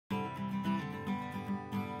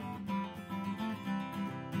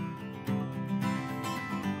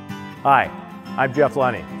Hi, I'm Jeff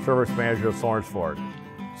Lenny, Service Manager of Soerns Ford.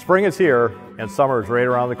 Spring is here and summer is right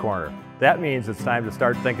around the corner. That means it's time to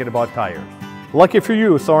start thinking about tires. Lucky for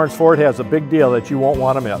you, Soerns Ford has a big deal that you won't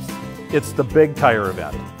want to miss. It's the Big Tire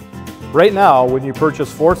Event. Right now, when you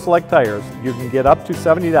purchase Ford Select tires, you can get up to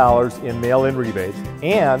 $70 in mail-in rebates,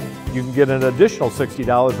 and you can get an additional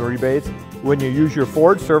 $60 in rebates when you use your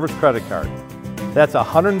Ford Service credit card. That's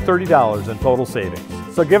 $130 in total savings.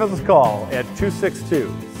 So give us a call at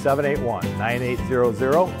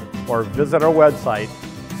 262-781-9800 or visit our website,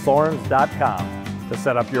 soerns.com, to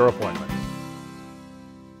set up your appointment.